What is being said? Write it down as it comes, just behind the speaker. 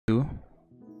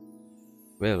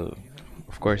Well,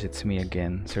 of course, it's me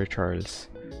again, Sir Charles,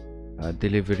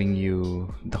 delivering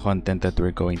you the content that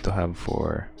we're going to have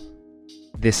for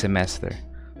this semester.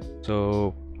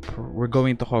 So, we're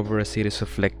going to cover a series of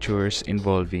lectures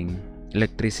involving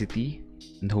electricity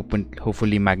and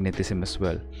hopefully magnetism as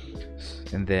well.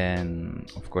 And then,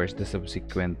 of course, the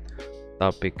subsequent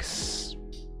topics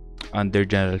under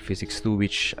general physics 2,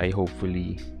 which I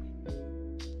hopefully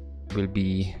will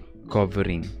be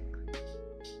covering.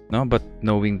 No, but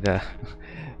knowing the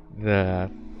the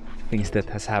things that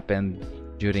has happened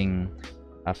during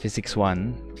physics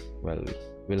 1, well,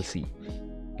 we'll see.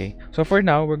 Okay, so for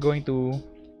now we're going to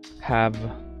have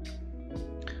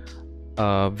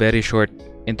a very short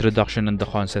introduction on the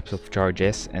concepts of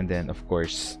charges, and then of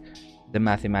course the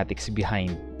mathematics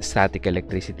behind static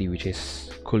electricity, which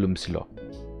is Coulomb's law.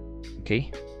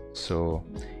 Okay, so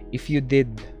if you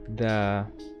did the,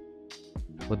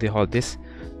 what do you call this,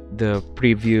 the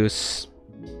previous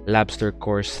Labster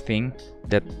course thing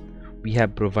that we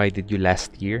have provided you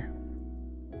last year,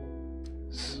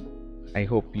 I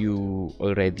hope you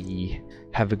already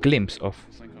have a glimpse of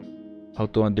how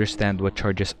to understand what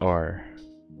charges are.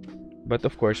 But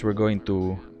of course, we're going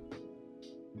to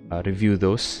review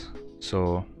those.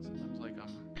 So,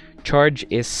 charge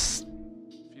is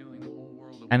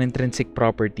an intrinsic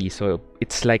property, so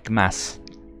it's like mass.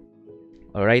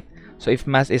 Alright? So if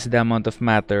mass is the amount of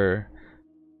matter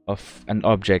of an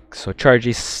object, so charge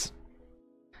is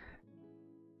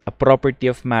a property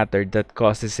of matter that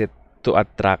causes it to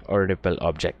attract or repel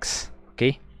objects.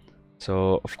 Okay?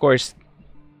 So of course,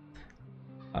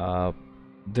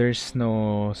 there's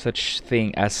no such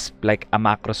thing as like a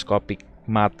macroscopic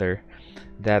matter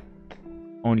that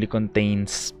only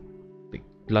contains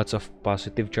lots of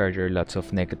positive charge or lots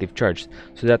of negative charge.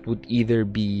 So that would either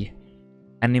be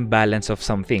an imbalance of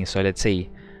something. So let's say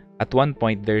at one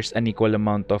point there's an equal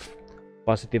amount of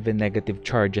positive and negative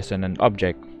charges on an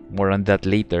object. More on that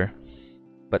later.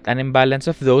 But an imbalance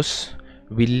of those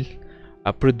will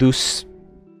produce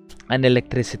an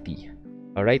electricity.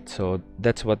 Alright, so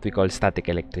that's what we call static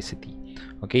electricity.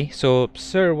 Okay, so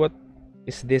sir, what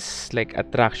is this like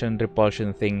attraction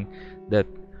repulsion thing that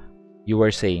you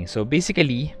were saying? So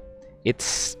basically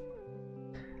it's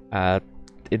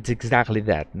exactly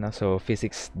that, no? So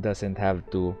physics doesn't have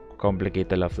to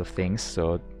complicate a lot of things.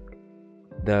 So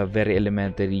the very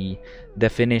elementary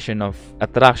definition of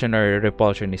attraction or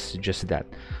repulsion is just that.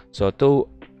 So to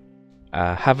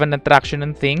have an attraction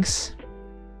on things,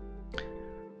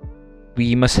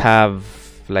 we must have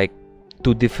like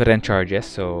two different charges,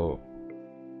 so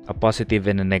a positive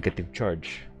and a negative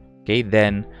charge. Okay,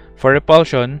 then for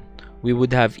repulsion, we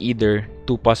would have either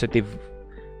two positive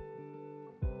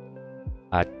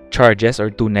charges or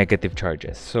two negative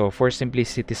charges. So for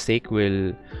simplicity's sake,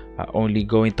 we'll only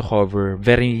going to cover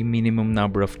very minimum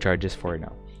number of charges for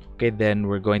now. Okay, then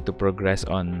we're going to progress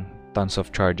on tons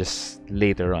of charges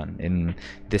later on in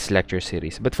this lecture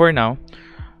series. But for now,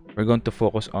 we're going to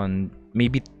focus on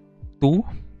maybe 2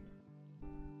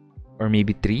 or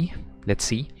maybe 3. Let's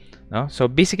see. No? So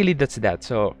basically that's that.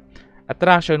 So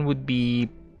attraction would be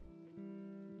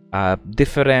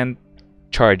different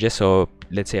charges. So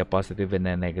let's say a positive and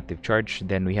a negative charge.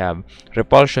 Then we have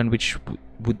repulsion, which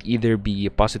would either be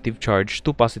a positive charge,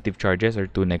 two positive charges, or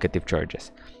two negative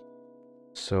charges.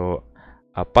 So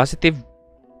a positive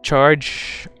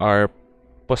charge are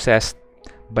possessed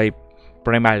by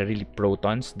primarily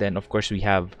protons. Then of course we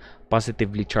have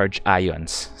positively charged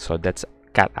ions, so that's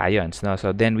cations. Now,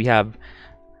 so then we have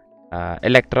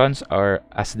electrons are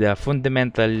as the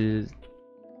fundamental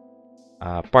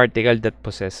particle that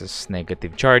possesses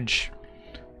negative charge.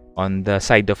 On the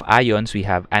side of ions, we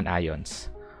have anions.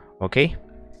 Okay,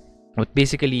 but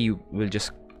basically we'll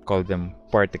just call them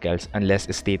particles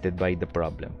unless stated by the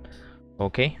problem.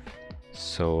 Okay,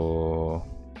 so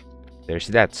there's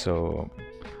that. So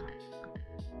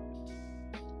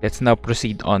let's now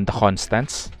proceed on the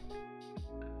constants.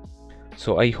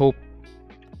 So I hope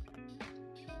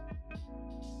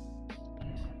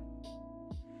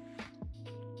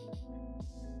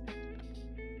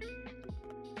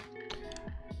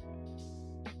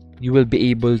you will be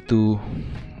able to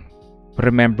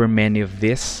remember many of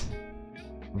these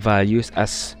values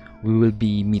as we will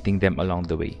be meeting them along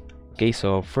the way. Okay,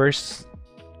 so first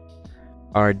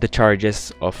are the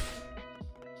charges of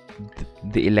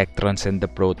the electrons and the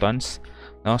protons.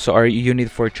 No? So our unit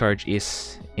for charge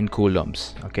is in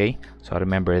coulombs. Okay, so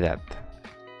remember that.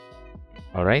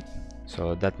 Alright,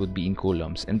 so that would be in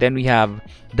coulombs. And then we have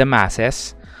the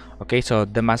masses. Okay, so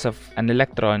the mass of an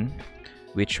electron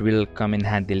which will come in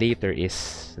handy later,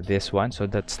 is this one. So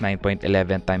that's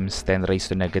 9.11 times 10 raised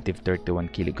to negative 31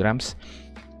 kilograms.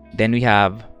 Then we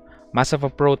have mass of a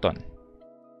proton,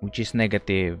 which is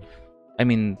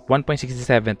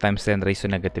 1.67 times 10 raised to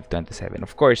negative 27.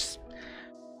 Of course,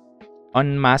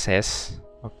 on masses,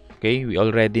 okay, we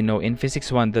already know in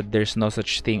physics 1 that there's no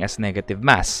such thing as negative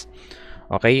mass.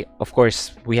 Okay, of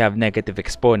course, we have negative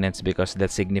exponents because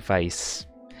that signifies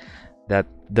that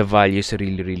the value is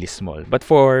really, really small. But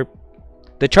for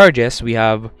the charges, we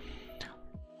have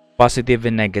positive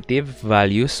and negative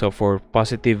values. So for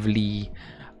positively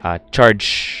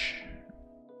charged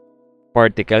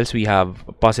particles, we have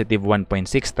positive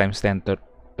 1.6 times 10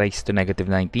 raised to negative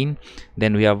 19.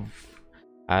 Then we have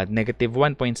negative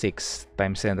 1.6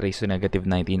 times 10 raised to negative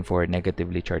 19 for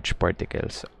negatively charged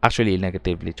particles. Actually,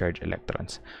 negatively charged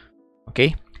electrons.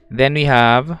 Okay. Then we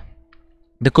have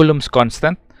the Coulomb's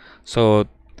constant. So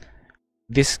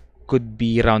this could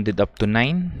be rounded up to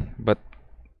 9, but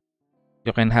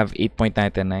you can have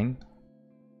 8.99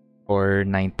 or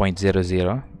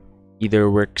 9.00. Either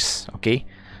works. Okay.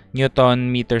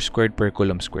 Newton meter squared per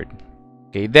Coulomb squared.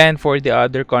 Okay. Then for the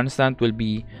other constant, will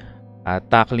be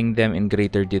tackling them in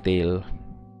greater detail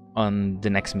on the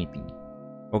next meeting.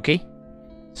 Okay,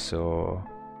 so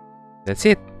that's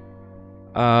it.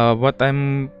 What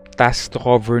I'm tasked to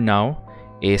cover now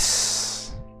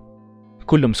is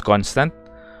Coulomb's constant.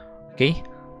 Okay,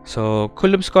 so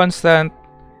Coulomb's constant,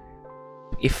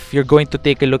 if you're going to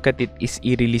take a look at it, is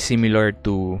eerily similar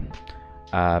to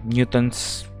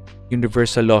Newton's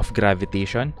universal law of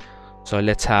gravitation. So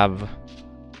let's have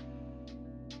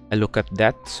a look at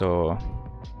that. So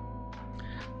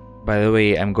by the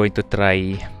way, I'm going to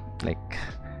try like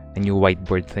a new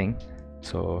whiteboard thing.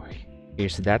 So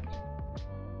here's that.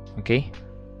 Okay,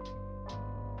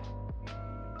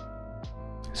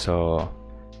 so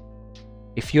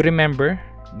if you remember,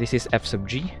 this is f sub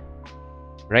g,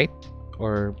 right?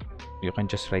 Or you can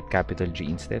just write capital G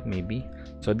instead, maybe.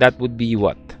 So that would be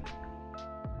what?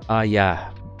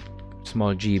 Yeah,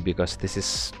 small g, because this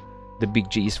is the big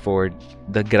G is for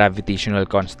the gravitational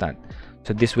constant.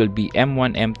 So this will be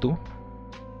m1 m2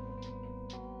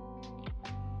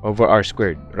 over r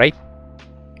squared, right?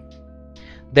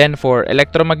 Then for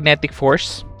electromagnetic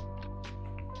force,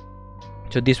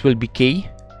 so this will be k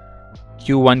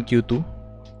q1 q2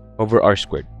 over r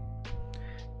squared.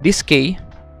 This k,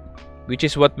 which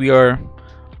is what we are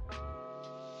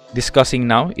discussing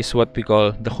now, is what we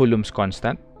call the Coulomb's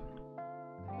constant.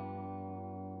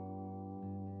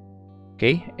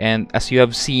 Okay, and as you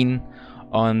have seen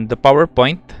on the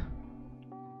PowerPoint,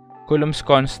 Coulomb's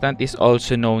constant is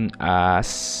also known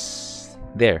as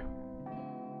there.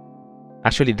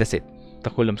 Actually, that's it,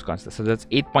 the Coulomb's constant. So that's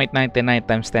 8.99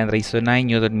 times 10 raised to 9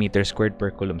 Newton meter squared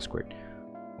per Coulomb squared.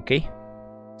 Okay,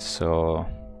 so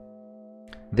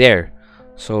there.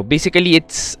 So basically,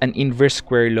 it's an inverse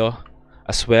square law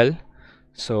as well.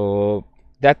 So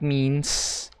that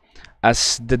means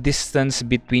as the distance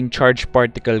between charged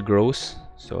particle grows,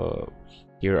 so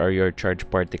here are your charged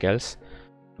particles,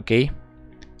 okay,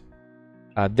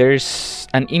 there's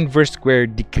an inverse square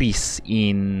decrease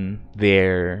in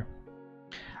their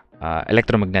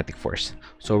electromagnetic force.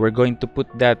 So we're going to put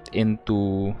that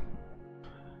into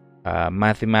a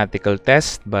mathematical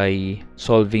test by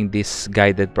solving this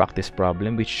guided practice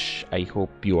problem, which I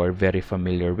hope you are very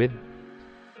familiar with.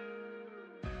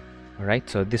 Alright,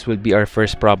 so this will be our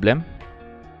first problem.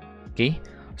 Okay,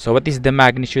 so what is the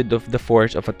magnitude of the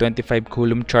force of a 25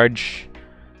 Coulomb charge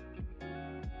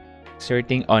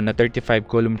exerting on a 35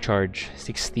 Coulomb charge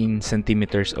 16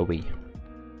 centimeters away?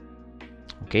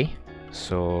 Okay,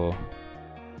 so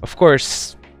of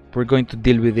course we're going to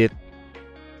deal with it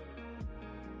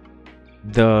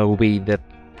the way that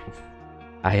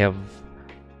I have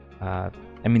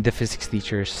the physics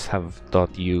teachers have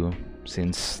taught you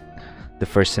since the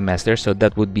first semester. So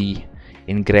that would be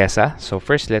in GRESA. So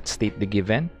first, let's state the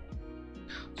given.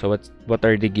 So what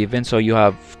are the given? So you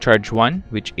have charge 1,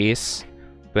 which is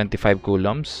 25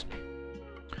 coulombs.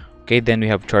 Okay, then we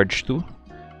have charge 2,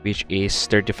 which is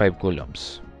 35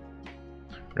 coulombs,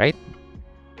 right?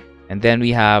 And then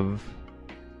we have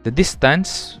the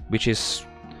distance, which is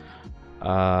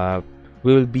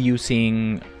we will be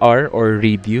using r or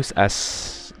radius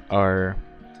as our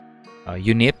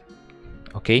unit,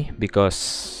 okay,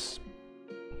 because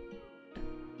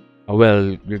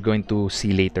well, we're going to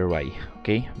see later why,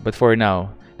 okay? But for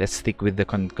now, let's stick with the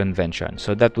convention.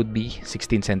 So that would be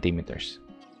 16 centimeters.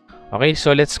 Okay,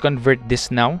 so let's convert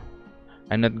this now.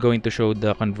 I'm not going to show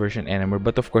the conversion anymore,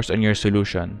 but of course on your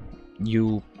solution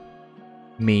you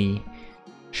may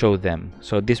show them.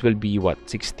 So this will be what?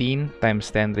 16 times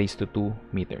 10 raised to 2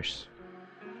 meters.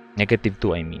 Negative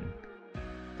 2, I mean.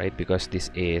 Right? Because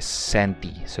this is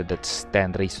centi. So that's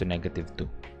 10 raised to negative 2.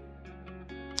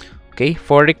 Okay,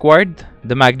 for required,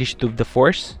 the magnitude of the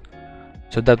force.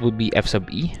 So that would be F sub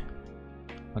E.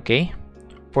 Okay.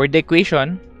 For the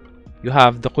equation, you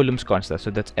have the Coulomb's constant.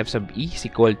 So that's F sub E is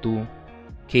equal to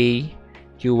K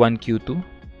Q1 Q2.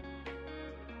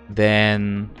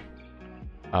 Then,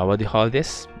 what do you call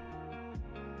this?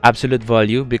 Absolute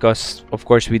value, because of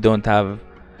course we don't have,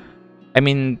 I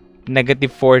mean,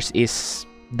 negative force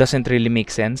doesn't really make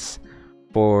sense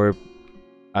for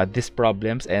these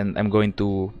problems, and I'm going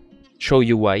to show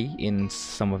you why in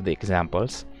some of the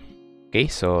examples. Okay,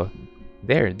 so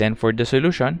there. Then for the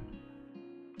solution,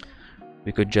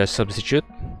 we could just substitute.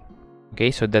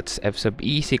 Okay, so that's F sub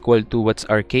E is equal to, what's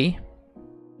RK?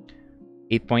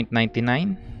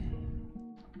 8.99.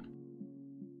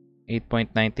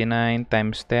 8.99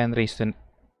 times 10 raised to...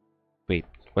 Wait,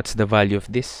 what's the value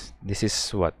of this? This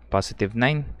is what? Positive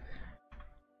 9?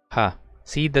 Ha!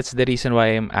 See, that's the reason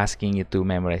why I'm asking you to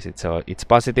memorize it. So it's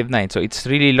positive 9. So it's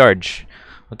really large.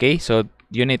 Okay, so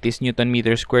unit is Newton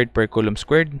meter squared per Coulomb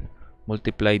squared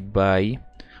multiplied by,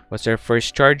 what's our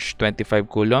first charge? 25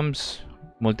 coulombs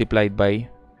multiplied by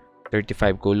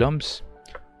 35 coulombs,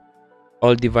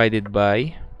 all divided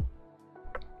by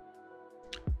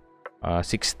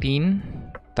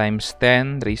 16 times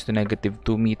 10 raised to negative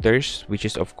 2 meters, which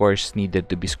is of course needed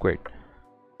to be squared.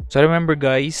 So remember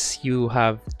guys, you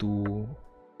have to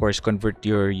of course convert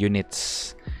your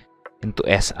units into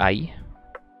SI.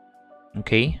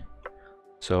 Okay,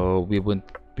 so we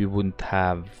wouldn't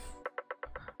have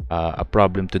a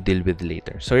problem to deal with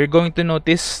later. So you're going to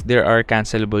notice there are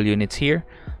cancelable units here.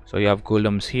 So you have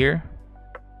coulombs here.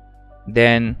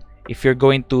 Then if you're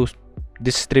going to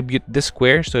distribute the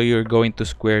square, so you're going to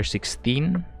square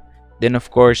 16. Then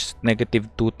of course negative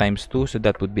 2 times 2, so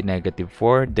that would be negative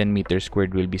 4. Then meter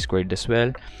squared will be squared as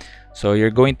well. So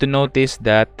you're going to notice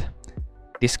that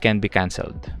this can be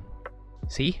cancelled.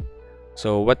 See?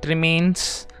 So what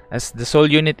remains as the sole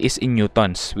unit is in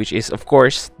newtons, which is of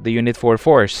course the unit for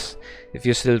force, if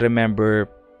you still remember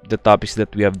the topics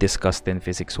that we have discussed in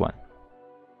physics 1.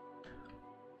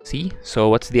 See? So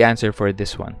what's the answer for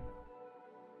this one?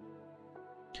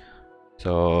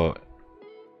 So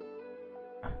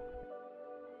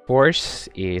force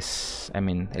is,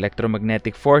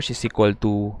 electromagnetic force is equal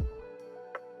to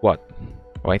what?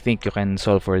 Oh, I think you can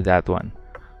solve for that one.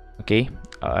 Okay.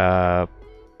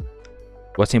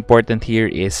 What's important here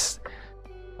is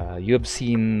you have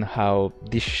seen how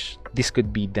this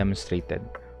could be demonstrated.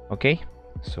 Okay.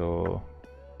 So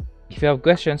if you have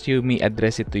questions, you may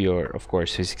address it to your, of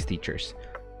course, physics teachers.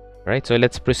 Right. So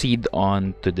let's proceed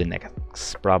on to the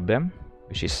next problem,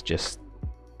 which is just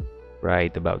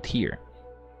right about here.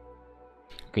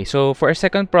 Okay, so for our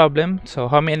second problem, so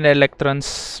how many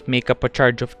electrons make up a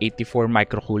charge of 84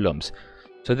 microcoulombs?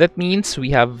 So that means we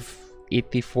have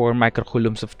 84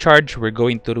 microcoulombs of charge. We're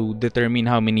going to determine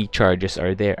how many charges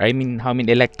are there. How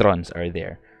many electrons are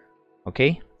there.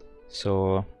 Okay,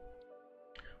 so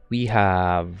we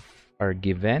have our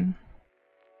given,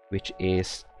 which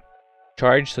is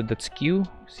charge, so that's Q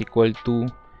is equal to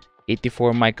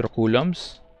 84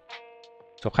 microcoulombs.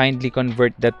 So kindly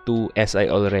convert that to SI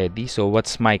already. So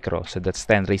what's micro? So that's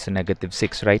 10 raised to negative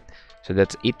 6, right? So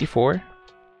that's 84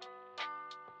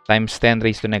 times 10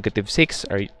 raised to negative 6.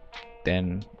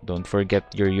 Then don't forget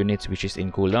your units, which is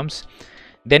in coulombs.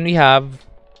 Then we have,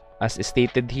 as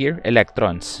stated here,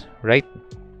 electrons, right?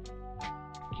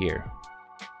 Here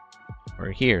or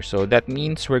here. So that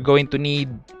means we're going to need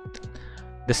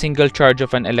the single charge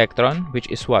of an electron,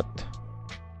 which is what?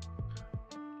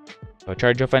 So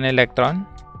charge of an electron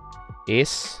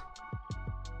is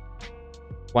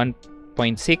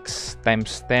 1.6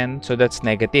 times 10, so that's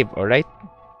negative, alright?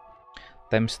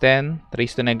 Times 10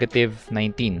 raised to negative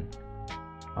 19.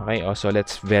 Okay, also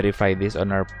let's verify this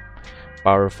on our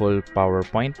powerful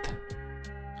PowerPoint.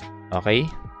 Okay,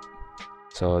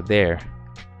 so there.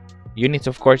 Units,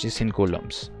 of course, is in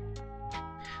coulombs.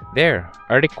 There.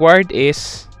 Our required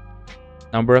is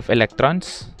number of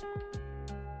electrons.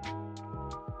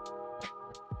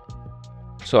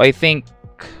 So I think,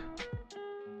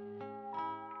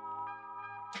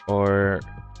 or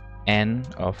N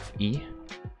of E.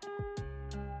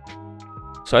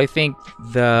 So I think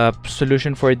the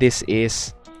solution for this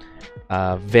is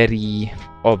very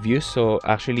obvious. So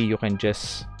actually you can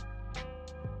just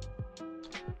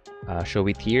show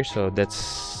it here. So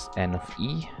that's N of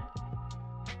E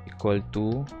equal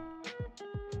to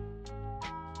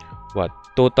what?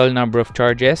 Total number of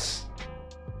charges.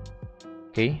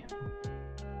 Okay.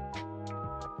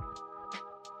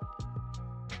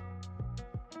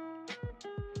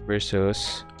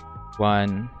 Versus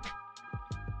 1.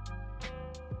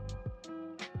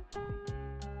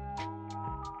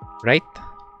 Right?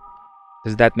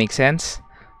 Does that make sense?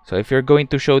 So if you're going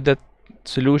to show that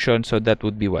solution, so that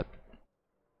would be what?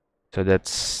 So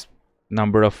that's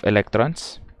number of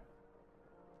electrons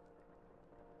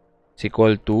is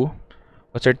equal to,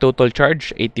 what's our total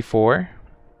charge? 84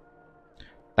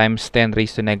 times 10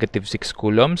 raised to negative 6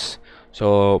 coulombs.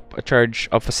 So a charge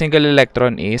of a single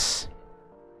electron is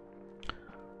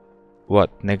what?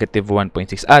 Negative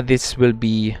 1.6. This will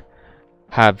be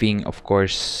having, of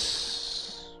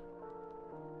course,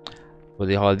 what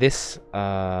do you call this?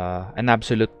 An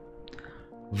absolute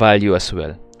value as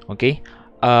well. Okay.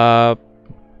 By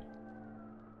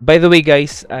the way,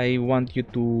 guys, I want you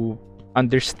to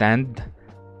understand,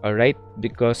 all right,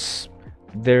 because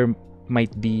there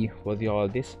might be, what do you call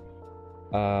this,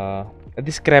 a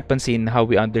discrepancy in how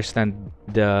we understand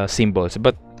the symbols.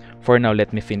 But for now,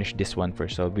 let me finish this one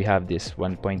first. So we have this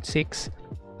 1.6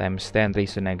 times 10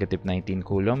 raised to negative 19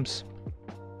 coulombs.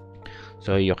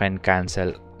 So you can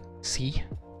cancel C.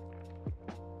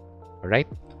 All right,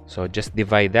 so just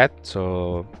divide that,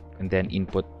 so, and then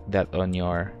input that on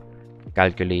your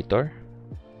calculator.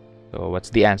 So what's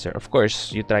the answer? Of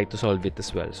course, you try to solve it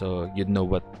as well, so you'd know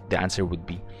what the answer would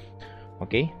be.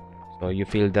 Okay, so you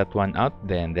fill that one out,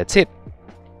 then that's it.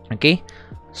 Okay,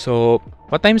 so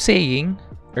what I'm saying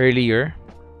earlier,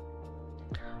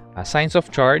 signs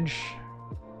of charge,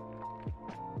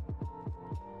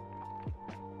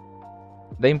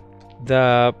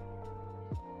 the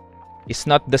is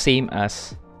not the same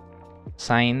as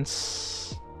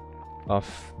signs of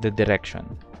the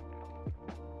direction.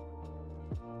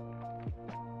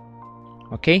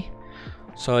 Okay,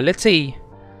 so let's say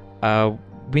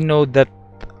we know that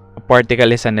a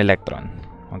particle is an electron.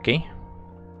 Okay,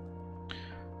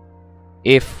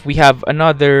 if we have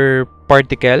another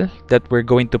particle that we're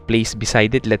going to place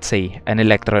beside it, let's say an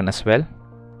electron as well,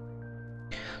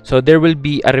 so there will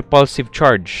be a repulsive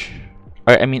charge,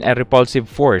 or I mean a repulsive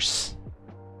force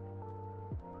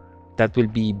that will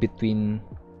be between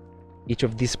each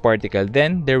of these particles.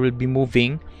 Then there will be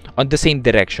moving on the same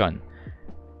direction.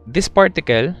 This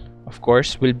particle, of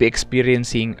course, will be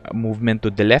experiencing a movement to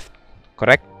the left,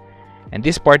 correct? And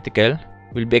this particle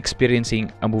will be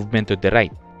experiencing a movement to the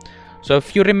right. So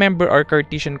if you remember our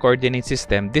Cartesian coordinate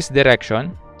system, this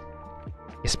direction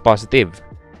is positive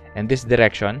and this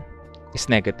direction is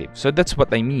negative. So that's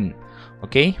what I mean.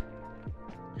 Okay,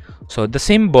 so the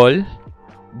symbol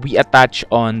we attach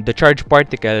on the charged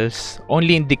particles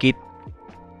only indicate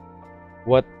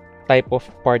what type of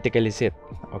particle is it.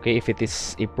 Okay, if it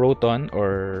is a proton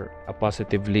or a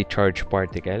positively charged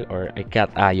particle or a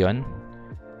cation,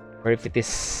 or if it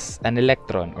is an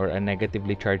electron or a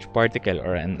negatively charged particle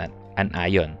or an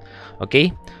ion.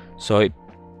 Okay, so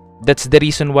that's the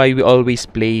reason why we always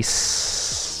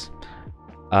place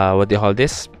what do you call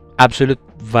this, absolute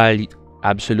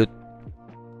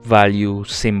value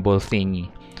symbol thingy.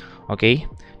 Okay,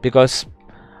 because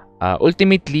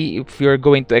ultimately, if you're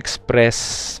going to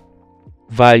express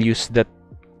values that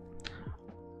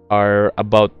are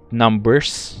about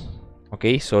numbers,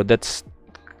 okay, so that's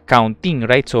counting,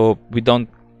 right? So we don't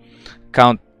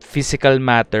count physical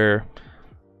matter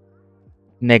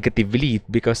negatively,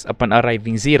 because upon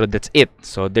arriving 0, that's it.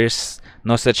 So there's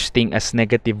no such thing as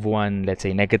 -1, let's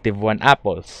say -1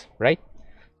 apples, right?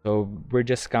 So we're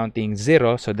just counting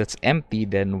 0, so that's empty,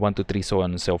 then 1, 2, 3, so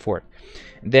on and so forth.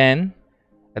 Then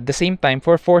at the same time,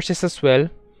 for forces as well,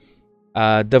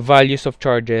 the values of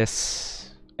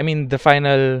charges, I mean the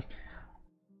final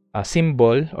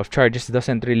symbol of charges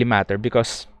doesn't really matter,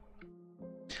 because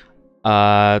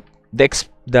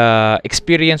the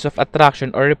experience of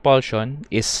attraction or repulsion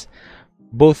is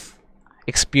both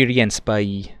experienced by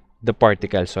the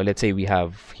particle. So let's say we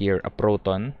have here a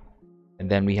proton and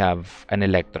then we have an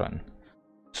electron.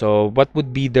 So what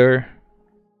would be the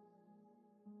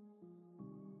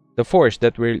force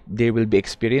that they will be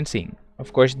experiencing?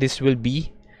 Of course, this will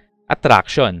be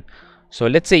attraction. So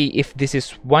let's say if this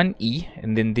is 1e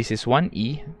and then this is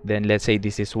 1e, then let's say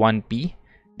this is 1p,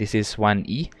 this is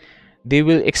 1e, they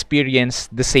will experience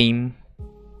the same,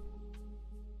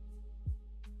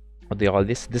 what do you call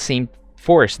this, the same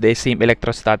force, the same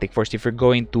electrostatic force. If you're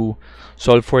going to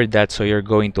solve for that, so you're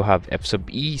going to have F sub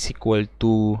E is equal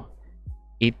to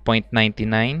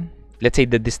 8.99. Let's say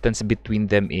the distance between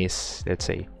them is, let's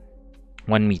say,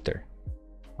 1 meter.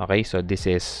 Okay, so this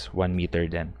is 1 meter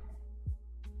then.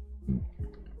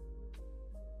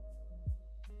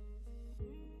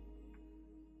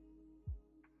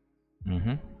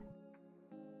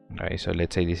 Okay, so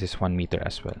let's say this is 1 meter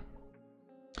as well.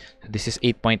 So this is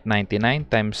 8.99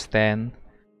 times 10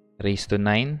 raised to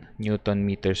 9 Newton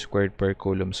meter squared per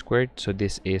Coulomb squared. So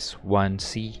this is 1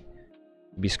 cb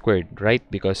squared, right?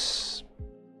 Because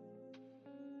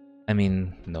I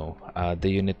mean, no, the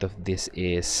unit of this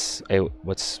is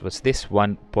what's this?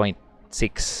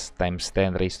 1.6 times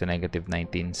 10 raised to negative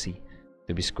 19 c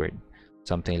to be squared,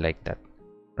 something like that,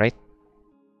 right?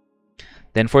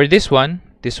 Then for this one,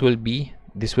 this will be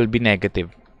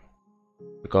negative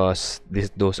because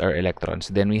those are electrons.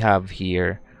 Then we have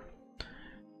here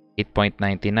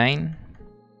 8.99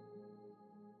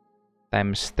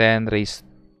 times 10 raised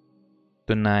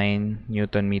to 9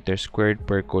 Newton meter squared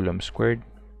per Coulomb squared,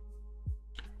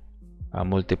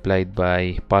 multiplied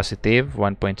by positive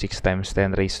 1.6 times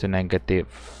 10 raised to negative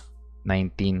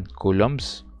 19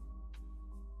 coulombs,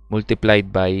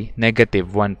 multiplied by negative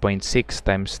 1.6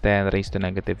 times 10 raised to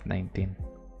negative 19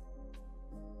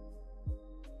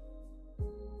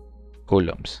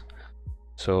 coulombs.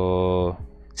 So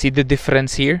see the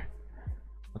difference here?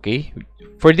 Okay,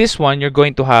 for this one, you're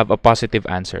going to have a positive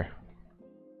answer.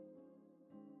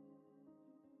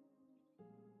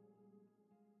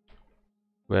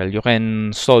 Well, you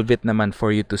can solve it naman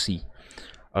for you to see.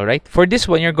 Alright, for this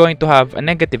one, you're going to have a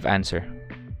negative answer.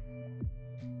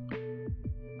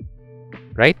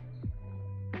 Right?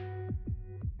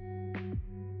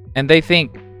 And I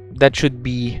think that should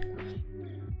be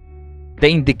the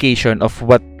indication of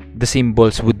what the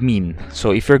symbols would mean.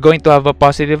 So if you're going to have a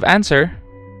positive answer,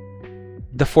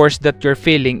 the force that you're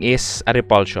feeling is a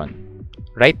repulsion,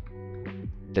 right?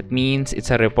 That means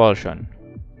it's a repulsion.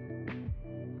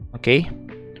 Okay?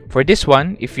 For this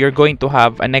one, if you're going to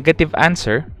have a negative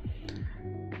answer,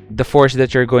 the force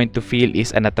that you're going to feel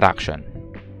is an attraction.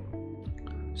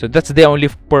 So that's the only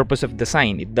purpose of the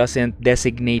sign. It doesn't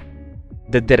designate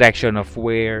the direction of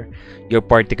where your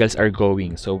particles are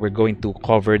going. So we're going to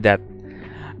cover that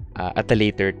at a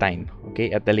later time,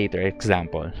 okay, at a later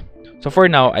example. So for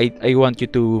now, I want you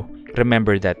to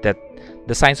remember that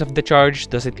the signs of the charge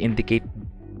doesn't indicate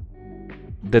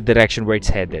the direction where it's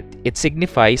headed. It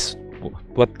signifies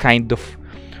what kind of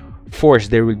force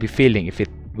there will be feeling, if it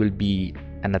will be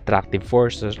an attractive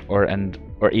force or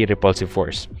a repulsive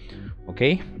force.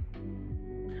 Okay,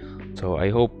 so I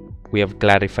hope we have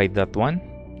clarified that one.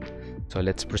 So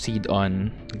let's proceed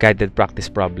on guided practice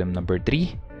problem number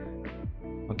 3.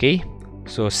 Okay,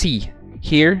 so see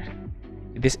here,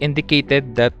 it is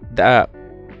indicated that the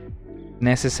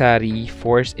necessary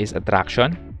force is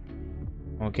attraction.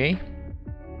 Okay,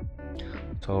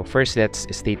 so first let's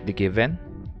state the given.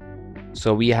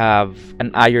 So we have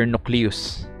an iron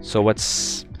nucleus. So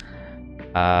what's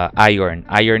iron?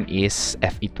 Iron is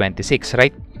Fe26,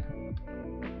 right?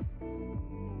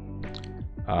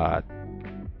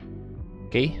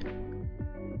 Okay,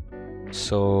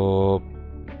 so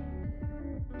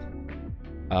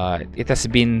it has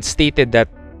been stated that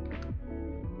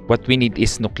what we need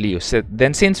is nucleus.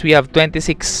 Then since we have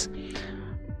 26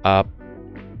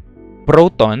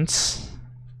 protons,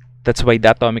 that's why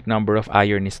the atomic number of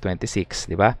iron is 26,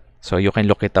 diba? So you can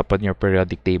look it up on your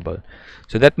periodic table.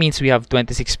 So that means we have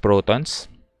 26 protons.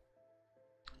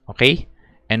 Okay,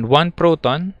 and one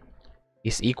proton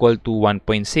is equal to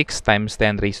 1.6 times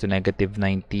 10 raised to negative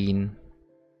 19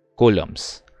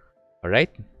 coulombs. Alright,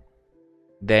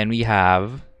 then we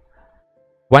have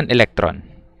one electron.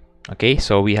 Okay,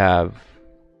 so we have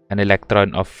an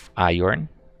electron of iron,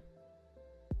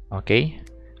 okay,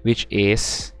 which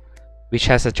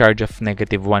has a charge of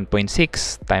negative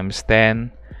 1.6 times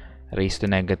 10 raised to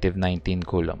negative 19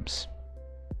 coulombs.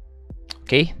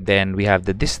 Okay, then we have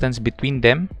the distance between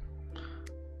them.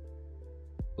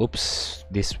 Oops,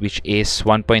 this which is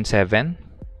 1.7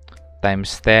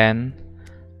 times 10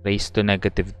 raised to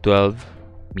negative 12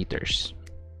 meters.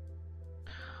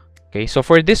 Okay, so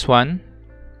for this one,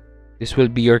 this will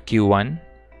be your Q1.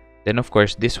 Then of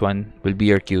course, this one will be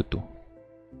your Q2.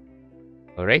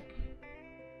 Alright?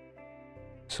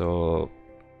 So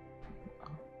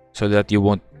that you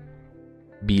won't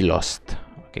be lost.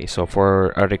 Okay, so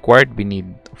for a required, we need,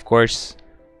 of course,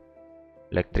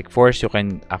 electric force. You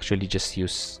can actually just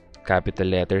use capital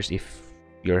letters if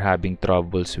you're having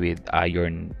troubles with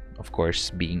iron, of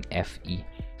course, being Fe.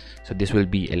 So this will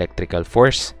be electrical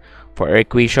force. For our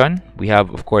equation, we have,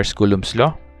 of course, Coulomb's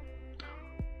law.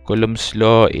 Coulomb's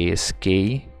law is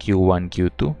K Q1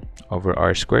 Q2 over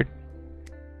R squared.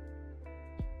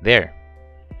 There.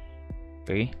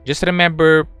 Okay, just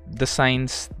remember the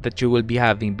signs that you will be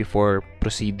having before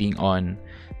proceeding on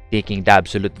taking the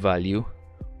absolute value.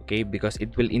 Okay, because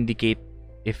it will indicate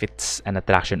if it's an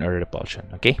attraction or a repulsion.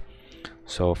 Okay,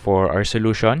 so for our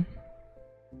solution,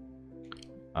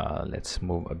 let's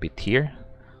move a bit here,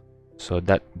 so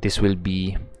that this will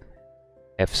be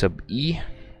F sub E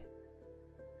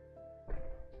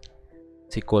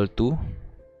is equal to,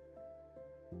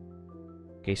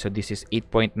 okay, so this is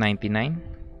 8.99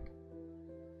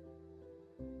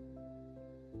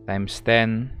 times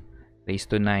 10 raised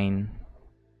to 9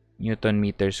 Newton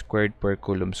meter squared per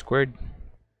Coulomb squared,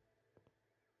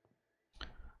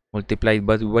 multiplied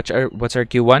by what's our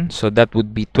Q1? So that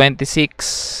would be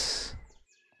 26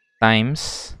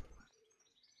 times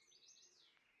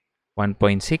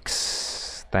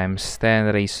 1.6 times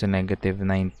 10 raised to negative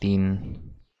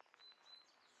 19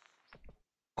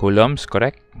 coulombs,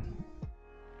 correct?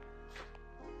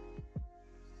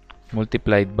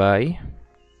 Multiplied by,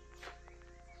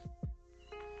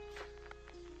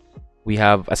 we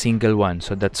have a single one,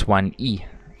 so that's 1e.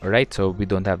 Alright, so we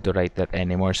don't have to write that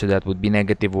anymore. So that would be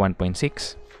negative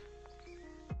 1.6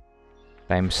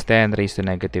 times 10 raised to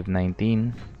negative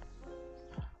 19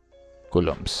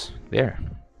 coulombs. There.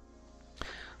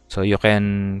 So you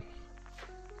can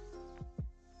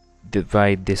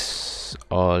divide this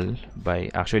all by,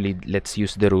 actually, let's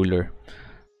use the ruler.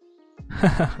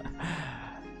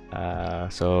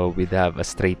 So we'd have a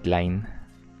straight line.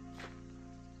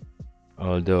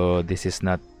 Although this is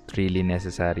not really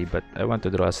necessary, but I want to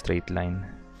draw a straight line.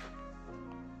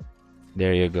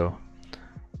 There you go.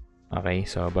 Okay,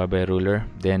 so baba ruler.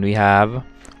 Then we have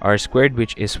r squared,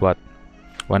 which is what?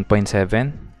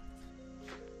 1.7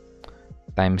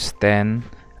 times 10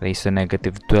 raised to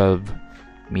negative 12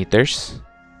 meters.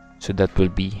 So that will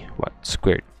be what?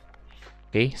 Squared.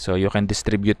 Okay, so you can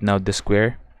distribute now the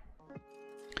square.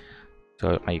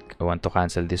 So I want to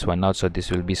cancel this one out. So this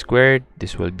will be squared.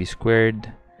 This will be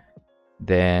squared.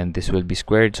 Then this will be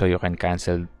squared. So you can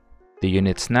cancel the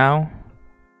units now.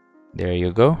 There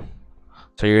you go.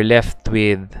 So you're left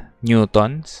with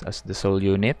newtons as the sole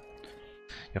unit.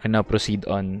 You can now proceed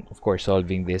on, of course,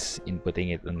 solving this,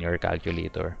 inputting it on your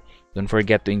calculator. Don't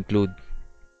forget to include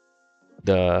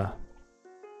the,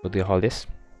 what do you call this?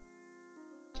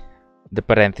 The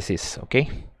parentheses, okay?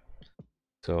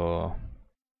 So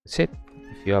that's it.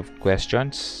 If you have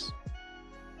questions,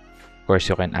 of course,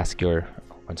 you can ask your,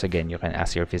 once again, you can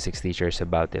ask your physics teachers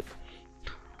about it.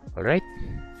 All right.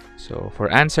 So for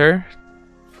answer,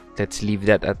 let's leave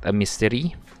that at a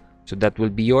mystery. So that will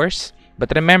be yours.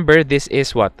 But remember, this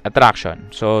is what? Attraction.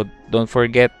 So don't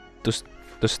forget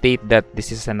to state that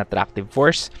this is an attractive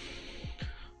force.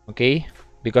 Okay?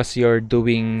 Because you're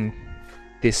doing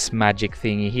this magic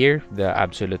thingy here, the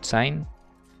absolute sign,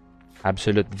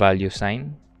 absolute value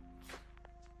sign.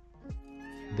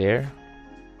 There.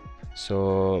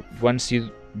 So once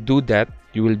you do that,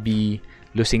 you will be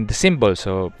losing the symbol,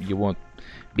 so you won't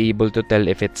be able to tell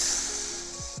if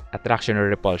it's attraction or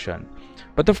repulsion.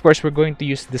 But of course, we're going to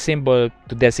use the symbol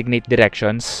to designate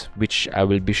directions, which I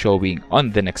will be showing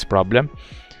on the next problem.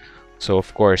 So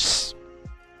of course,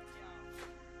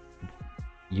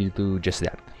 you do just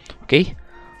that. Okay,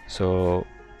 so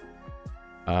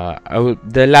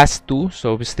the last two,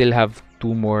 so we still have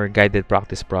two more guided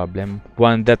practice problem.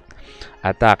 One that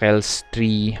tackles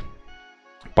 3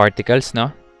 particles,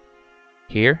 no?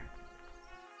 Here.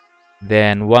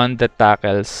 Then one that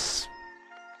tackles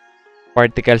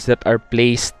particles that are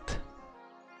placed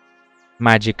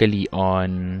magically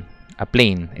on a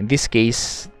plane. In this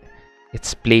case,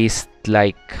 it's placed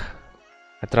like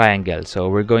a triangle. So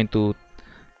we're going to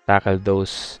tackle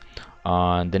those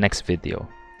on the next video.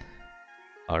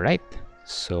 Alright,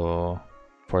 so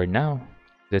for now,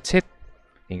 that's it.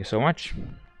 Thank you so much.